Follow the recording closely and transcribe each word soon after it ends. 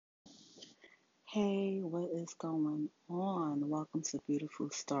Hey, what is going on? Welcome to Beautiful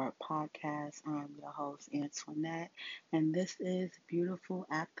Start Podcast. I'm your host, Antoinette, and this is Beautiful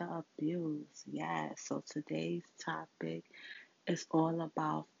After Abuse. Yeah, so today's topic is all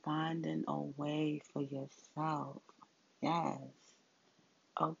about finding a way for yourself. Yes,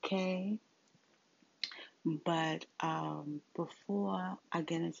 okay. But before I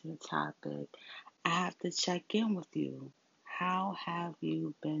get into the topic, I have to check in with you. How have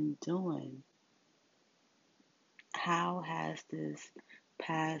you been doing? How has this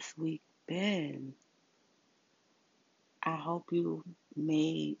past week been? I hope you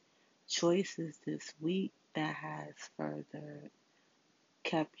made choices this week that has further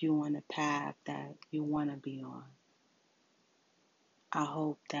kept you on the path that you want to be on. I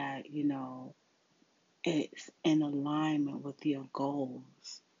hope that, it's in alignment with your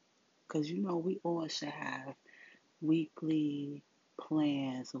goals. Because, we all should have weekly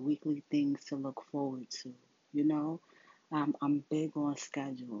plans or weekly things to look forward to, you know? I'm big on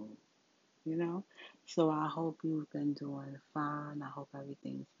schedule. you know? So I hope you've been doing fine. I hope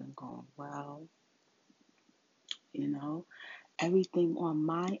everything's been going well. You know, everything on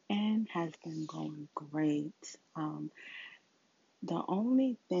my end has been going great. The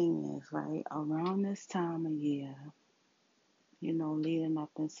only thing is, right, around this time of year, leading up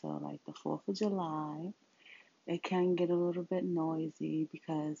until like the 4th of July, it can get a little bit noisy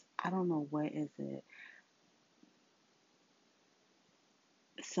because I don't know what is it.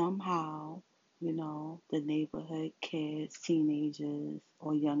 Somehow, the neighborhood kids, teenagers,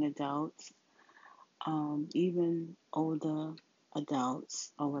 or young adults even older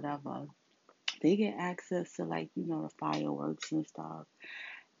adults or whatever, they get access to like, the fireworks and stuff.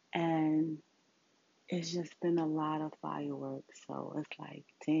 And it's just been a lot of fireworks. So it's like,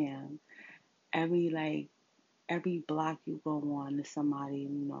 damn, every block you go on is somebody,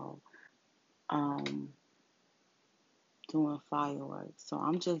 um, doing fireworks. So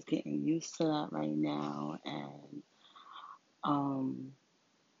I'm just getting used to that right now. And um,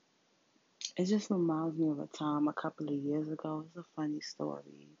 it just reminds me of a time a couple of years ago. It's a funny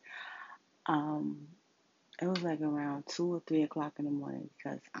story. Um, It was like around 2 or 3 o'clock in the morning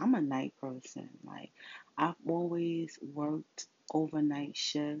because I'm a night person. Like I've always worked overnight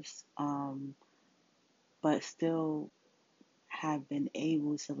shifts, but still have been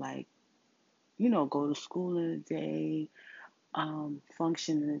able to like, go to school in the day,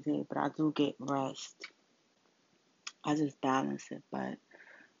 function in the day, but I do get rest. I just balance it. But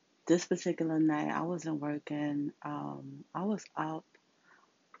this particular night I wasn't working. I was up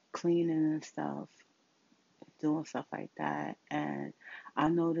cleaning and stuff, doing stuff like that, and I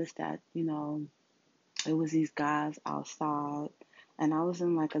noticed that, it was these guys outside, and I was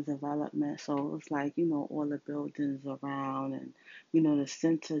in like a development, so it was like, all the buildings around, and, the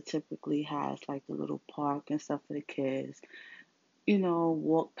center typically has like the little park and stuff for the kids,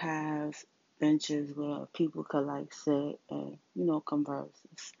 walk paths, benches where people could like sit and, converse.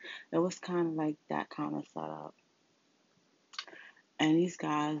 It was kind of like that kind of setup. And these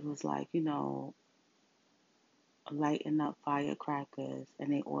guys was like, lighting up firecrackers,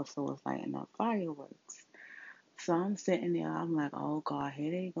 and they also was lighting up fireworks. So I'm sitting there, I'm like, oh God, here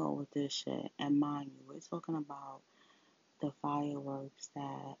they go with this shit. And mind you, we're talking about the fireworks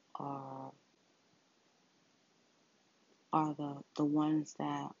that are the ones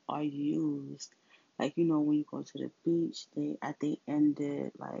that are used. Like, when you go to the beach, they at the end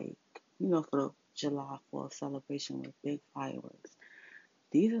did like, for the July 4th celebration with big fireworks.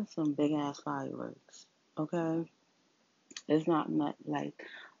 These are some big ass fireworks. Okay? It's not like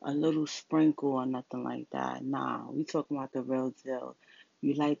a little sprinkle or nothing like that. Nah, we talking about the real deal.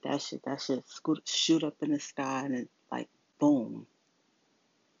 You light that shit shoot up in the sky and it's like boom,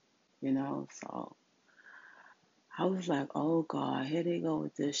 So I was like, oh God, here they go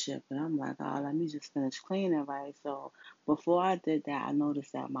with this shit. And I'm like, oh, let me just finish cleaning, right? So before I did that, I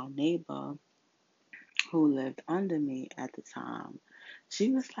noticed that my neighbor who lived under me at the time,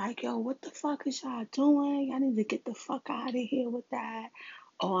 she was like, yo, what the fuck is y'all doing? I need to get the fuck out of here with that.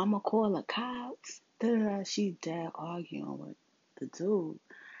 Oh, I'm gonna call the cops. Da-da-da. She dead arguing with the dude.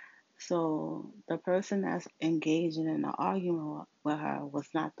 So the person that's engaging in the argument with her was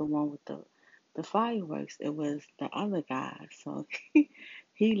not the one with the fireworks. It was the other guy. So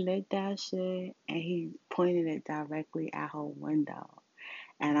he lit that shit and he pointed it directly at her window.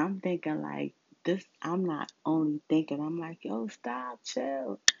 And I'm thinking like this. I'm not only thinking. I'm like, yo, stop,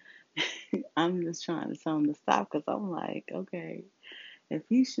 chill. I'm just trying to tell him to stop because I'm like, okay, if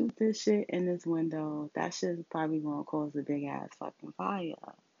he shoot this shit in this window, that shit is probably gonna cause a big ass fucking fire.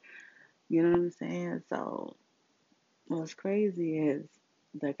 You know what I'm saying? So what's crazy is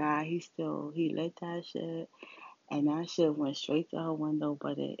the guy, he lit that shit, and that shit went straight to her window,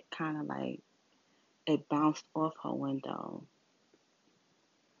 but it kind of like, it bounced off her window,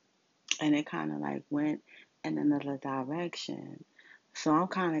 and it kind of like went in another direction. So I'm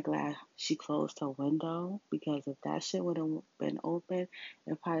kind of glad she closed her window, because if that shit would have been open,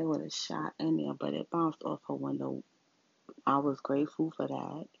 it probably would have shot in there. But it bounced off her window. I was grateful for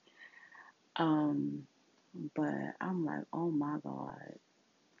that. Um, but I'm like, oh my God,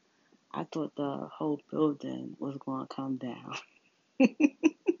 I thought the whole building was going to come down.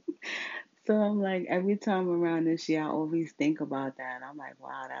 So I'm like, every time around this year, I always think about that. I'm like,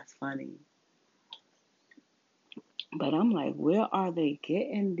 wow, that's funny. But I'm like, where are they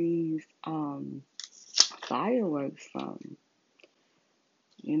getting these fireworks from?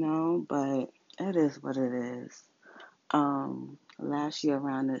 But it is what it is. Last year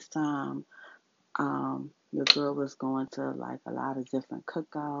around this time, your girl was going to like a lot of different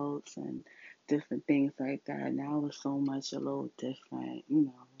cookouts and different things like that. Now it's so much a little different,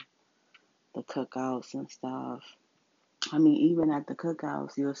 the cookouts and stuff. I mean, even at the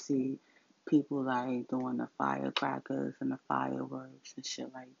cookouts, you'll see people like doing the firecrackers and the fireworks and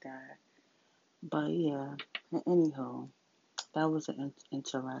shit like that. But yeah, anyhow, that was an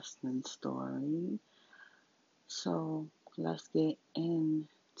interesting story. So let's get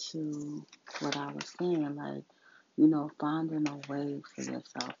into what I was saying. Like, finding a way for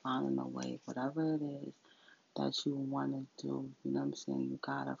yourself, finding a way, whatever it is that you want to do. You know what I'm saying? You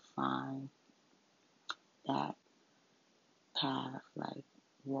gotta find that path, like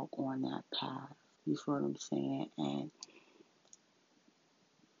walk on that path. You feel what I'm saying? And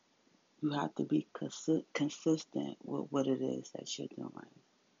you have to be consistent with what it is that you're doing.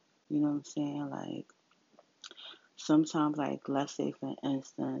 You know what I'm saying? Like sometimes, like let's say for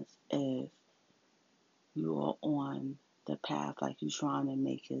instance, if you are on the path, like you're trying to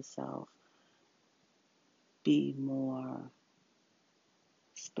make yourself be more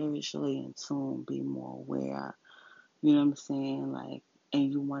spiritually in tune, be more aware. You know what I'm saying? Like,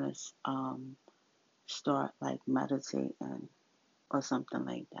 and you want to start like meditating or something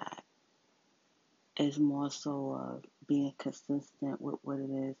like that. It's more so of being consistent with what it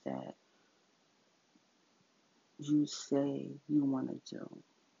is that you say you want to do,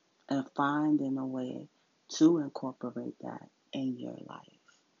 and finding a way to incorporate that in your life.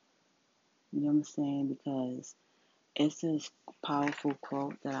 You know what I'm saying? Because it's this powerful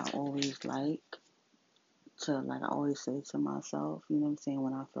quote that I always I always say to myself, you know what I'm saying,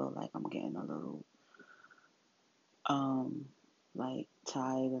 when I feel like I'm getting a little um like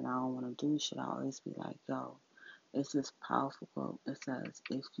tired and I don't want to do shit. I always be like, yo, it's this powerful quote. It says,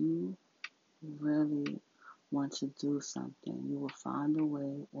 if you really want to do something, you will find a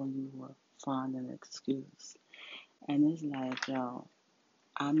way or you will find an excuse. And it's like, yo,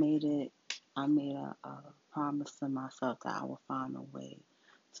 I made it. I made a promise to myself that I will find a way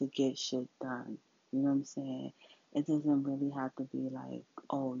to get shit done. You know what I'm saying? It doesn't really have to be like,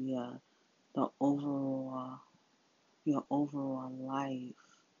 oh yeah, the overall, your overall life,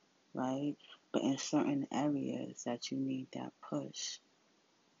 right? But in certain areas that you need that push.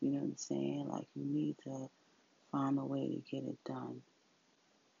 You know what I'm saying? Like you need to find a way to get it done,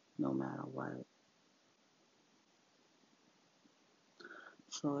 no matter what.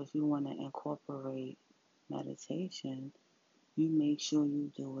 So if you want to incorporate meditation, you make sure you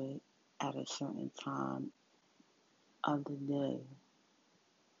do it at a certain time of the day.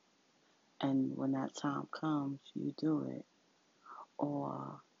 And when that time comes, you do it.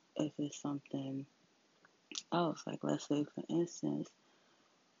 Or if it's something else, like let's say for instance,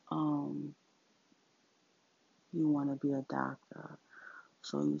 um, you want to be a doctor.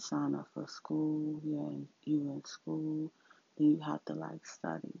 So you sign up for school, you in school, then you have to like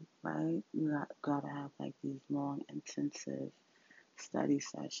study, right? Gotta have like these long intensive study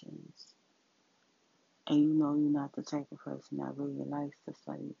sessions. And you're not the type of person that really likes to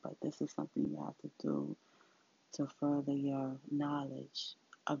study, but this is something you have to do to further your knowledge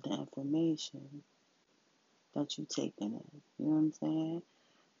of the information that you're taking in. You know what I'm saying?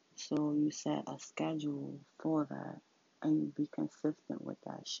 So you set a schedule for that and you be consistent with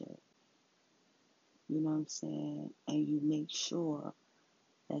that shit. You know what I'm saying? And you make sure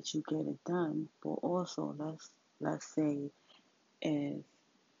that you get it done. But also let's say if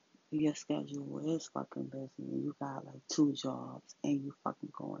your schedule is fucking busy and you got like two jobs and you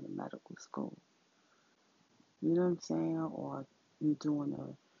fucking going to medical school. You know what I'm saying? Or you doing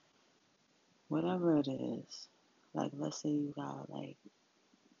a whatever it is. Like let's say you got like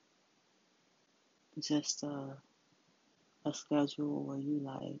just a schedule where you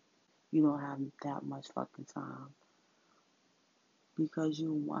don't have that much fucking time. because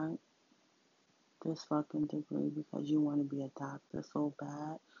you want this fucking degree, because you want to be a doctor so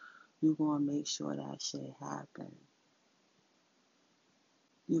bad, you gonna make sure that shit happen.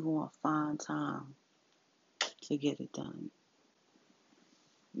 You gonna find time to get it done.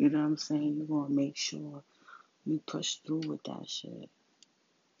 You know what I'm saying? You gonna make sure you push through with that shit.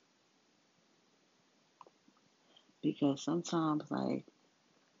 Because sometimes, like,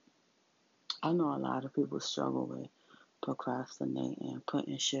 I know a lot of people struggle with procrastinating,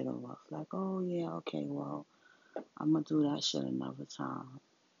 putting shit off. Like, oh yeah, okay, well, I'm gonna do that shit another time.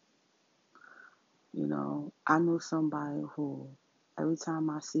 You know, I knew somebody who, every time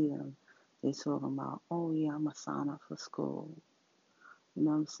I see them, they talking about, oh yeah, I'm gonna sign up for school. You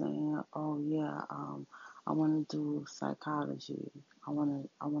know what I'm saying? Oh yeah, I want to do psychology. I wanna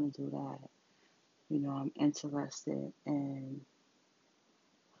do that. You know, I'm interested in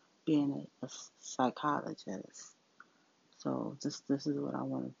being a psychologist. So this is what I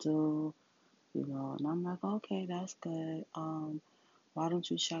want to do. You know, and I'm like, okay, that's good. Why don't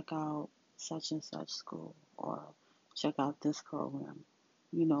you check out such and such school or check out this program?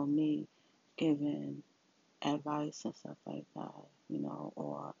 You know, me giving advice and stuff like that, you know,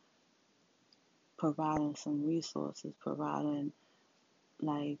 or providing some resources, providing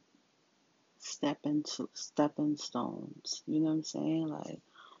like stepping stones. You know what I'm saying? Like,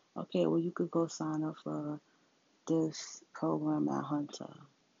 okay, well you could go sign up for this program at Hunter.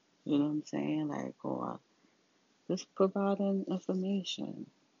 You know what I'm saying? Like, or just providing information.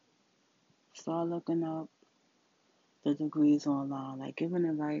 Start looking up the degrees online, like giving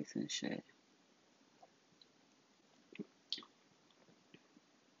advice and shit.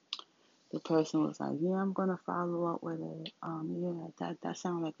 The person was like, "Yeah, I'm gonna follow up with it. Yeah, that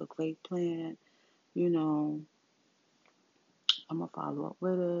sounds like a great plan. You know, I'm gonna follow up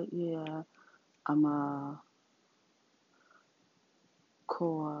with it. Yeah, I'm gonna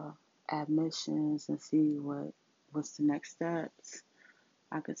call admissions and see what's the next steps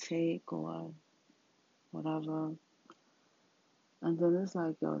I could take or whatever." And then it's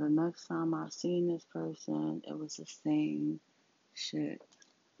like, yo, the next time I seen this person, it was the same shit.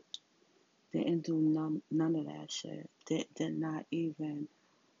 Didn't do none of that shit. Did not even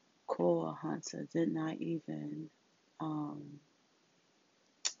call a hunter. Did not even um,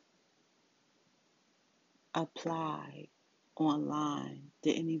 apply online.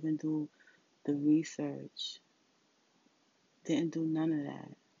 Didn't even do the research. Didn't do none of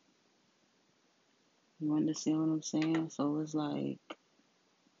that. You understand what I'm saying? So it's like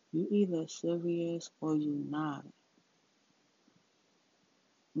you either serious or you not.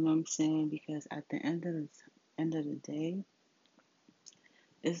 You know what I'm saying? Because at the end of the day,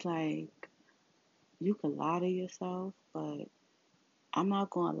 it's like you could lie to yourself, but I'm not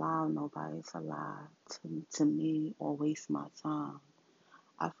gonna allow nobody to lie to me or waste my time.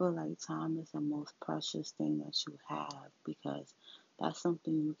 I feel like time is the most precious thing that you have because that's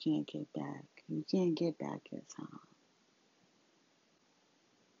something you can't get back. You can't get back your time.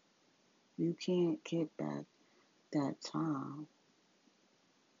 You can't get back that time.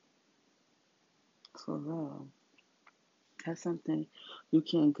 For real. That's something you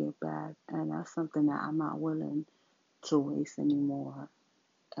can't get back, and that's something that I'm not willing to waste anymore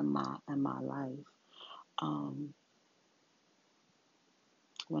in my life. Um,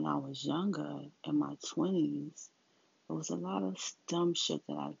 when I was younger, in my 20s, there was a lot of dumb shit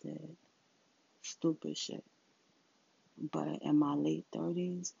that I did, stupid shit. But in my late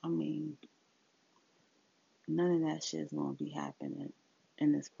 30s, I mean, none of that shit is gonna be happening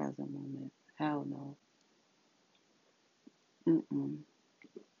in this present moment. Hell no. Mm-mm.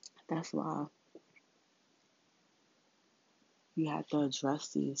 That's why you have to address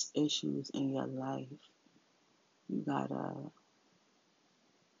these issues in your life. You gotta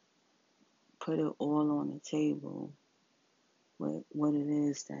put it all on the table with what it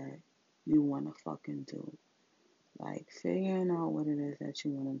is that you wanna fucking do. Like figuring out what it is that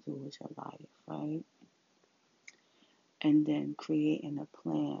you wanna do with your life, right? And then creating a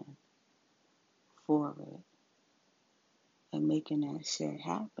plan for it and making that shit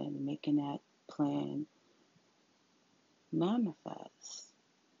happen, making that plan manifest,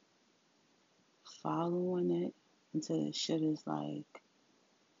 following it until the shit is like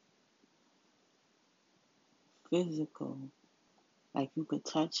physical, like you could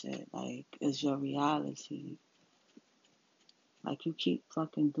touch it, like it's your reality. Like you keep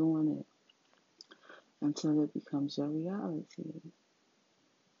fucking doing it until it becomes your reality.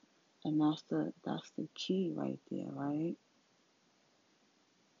 And that's the key right there, right?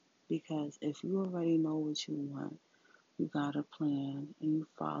 Because if you already know what you want, you got a plan and you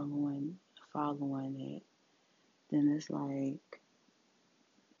following it, then it's like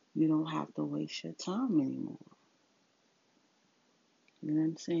You don't have to waste your time anymore. You know what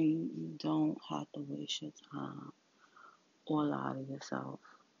I'm saying? You don't have to waste your time or lie to yourself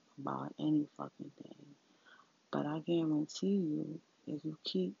about any fucking thing. But I guarantee you, if you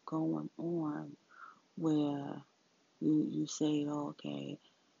keep going on where you say, oh, okay,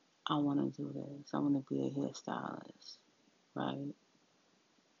 I want to do this, I want to be a hairstylist, right?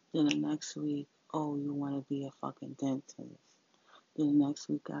 Then the next week, oh, you want to be a fucking dentist. Then the next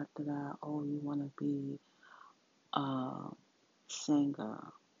week after that, oh, you want to be a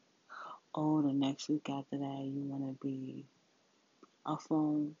singer. Oh, the next week after that, you want to be a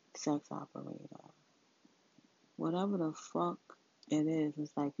phone sex operator. Whatever the fuck it is,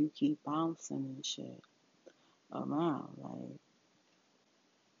 it's like you keep bouncing and shit around. Like,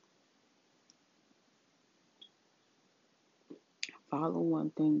 follow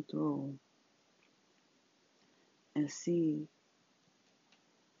one thing through and see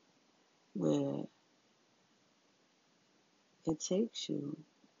where it takes you.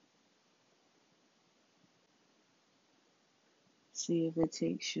 See if it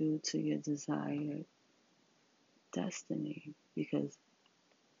takes you to your desired destiny, because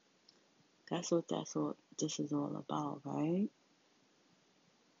that's what this is all about, right?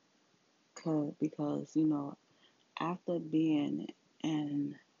 Because after being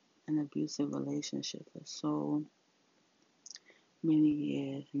in an abusive relationship for so many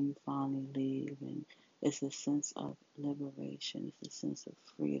years, and you finally leave, and it's a sense of liberation, it's a sense of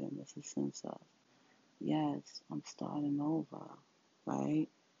freedom, it's a sense of, yes, I'm starting over, right?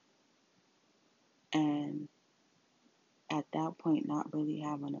 And at that point, not really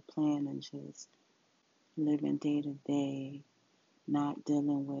having a plan and just living day to day, not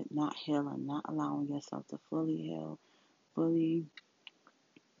dealing with, not healing, not allowing yourself to fully heal, fully,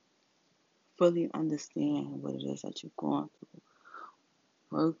 fully understand what it is that you're going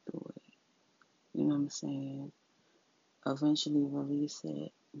through, work through it. You know what I'm saying? Eventually release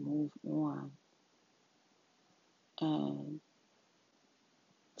it, move on, and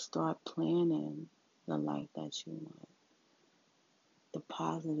start planning the life that you want, the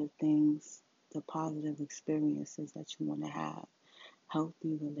positive things, the positive experiences that you want to have,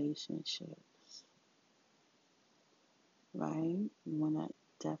 healthy relationships, right? You want to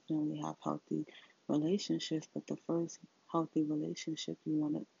definitely have healthy relationships, but the first healthy relationship you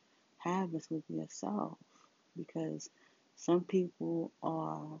want to have is with yourself, because some people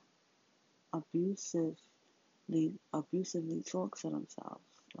are abusively talk to themselves,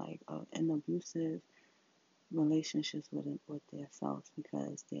 like in abusive relationships with themselves,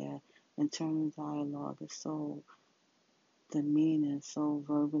 because their internal dialogue is so demeaning, so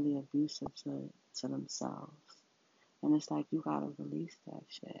verbally abusive to themselves. And it's like you gotta release that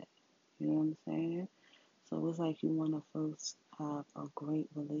shit. You know what I'm saying? So it's like you wanna first have a great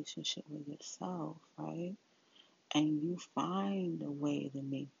relationship with yourself, right? And you find a way to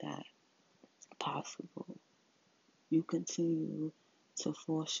make that possible. You continue to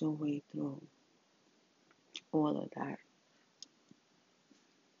force your way through all of that.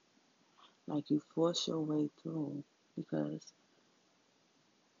 Like you force your way through, because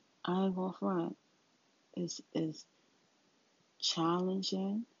I ain't gonna front. It's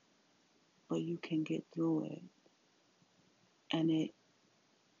challenging, but you can get through it. And it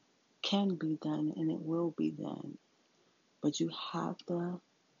can be done and it will be done. But you have to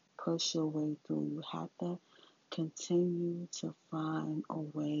push your way through. You have to continue to find a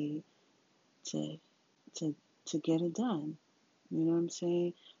way to to to get it done. You know what I'm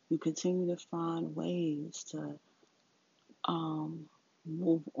saying? You continue to find ways to um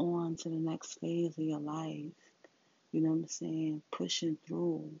move on to the next phase of your life. You know what I'm saying? Pushing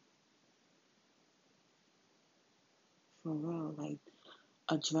through, for real, like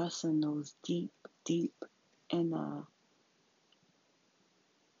addressing those deep, deep inner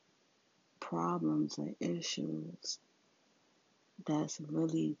problems and issues that's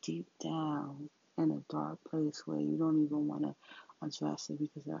really deep down in a dark place where you don't even want to address it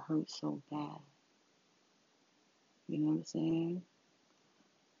because it hurts so bad. You know what I'm saying?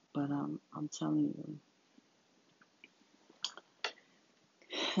 But I'm telling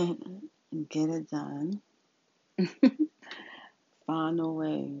you, get it done. Find a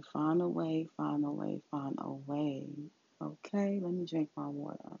way, find a way, find a way, find a way. Okay, let me drink my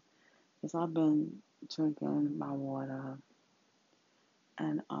water. Because I've been drinking my water,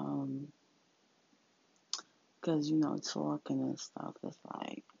 and because talking and stuff, it's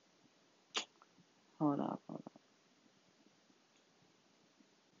like, hold up, hold up.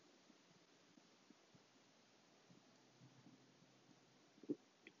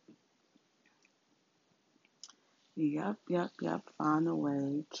 Yep. Find a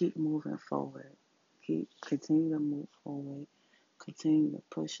way. Keep moving forward. Continue to move forward. Continue to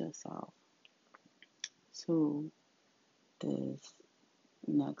push yourself to this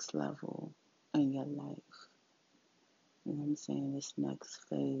next level in your life. You know what I'm saying? This next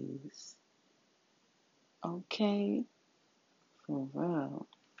phase. Okay, for real.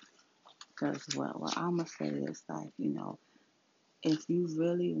 Because what I'm going to say is like, if you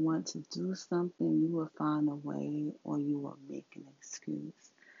really want to do something, you will find a way or you will make an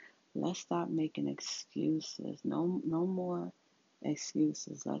excuse. Let's stop making excuses. No more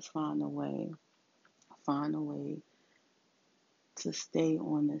excuses. Let's find a way. Find a way to stay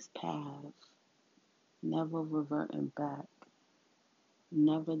on this path. Never reverting back.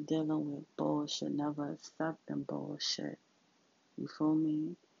 Never dealing with bullshit. Never accepting bullshit. You feel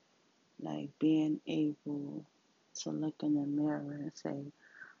me? Like being able to look in the mirror and say,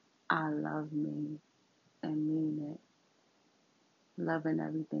 I love me and mean it. Loving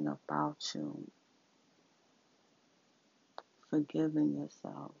everything about you. Forgiving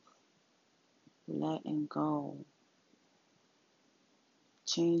yourself. Letting go.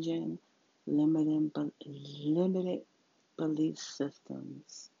 Changing limited belief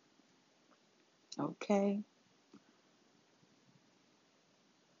systems. Okay?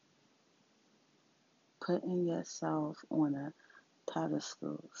 Putting yourself on a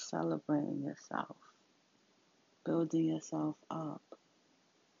pedestal, celebrating yourself, building yourself up.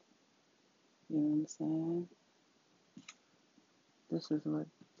 You know what I'm saying? This is what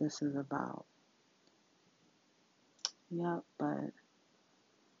this is about. Yep, but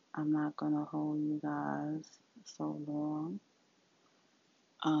I'm not gonna hold you guys so long.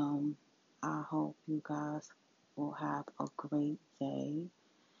 I hope you guys will have a great day.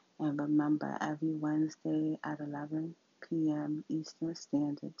 And remember, every Wednesday at 11 p.m. Eastern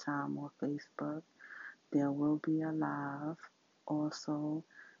Standard Time on Facebook, there will be a live. Also,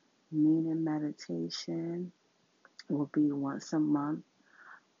 meaning meditation will be once a month.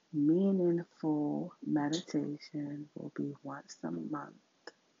 Meaningful meditation will be once a month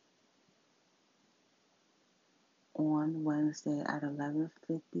on Wednesday at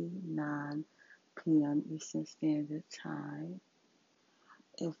 11:59 p.m. Eastern Standard Time.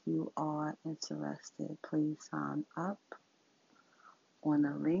 If you are interested, please sign up on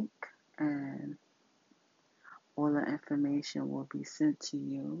the link and all the information will be sent to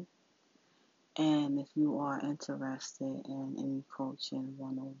you. And if you are interested in any coaching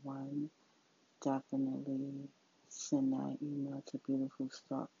 101, definitely send that email to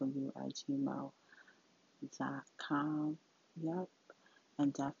beautifulstartforyou@gmail.com. Yep.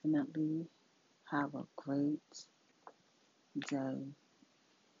 And definitely have a great day.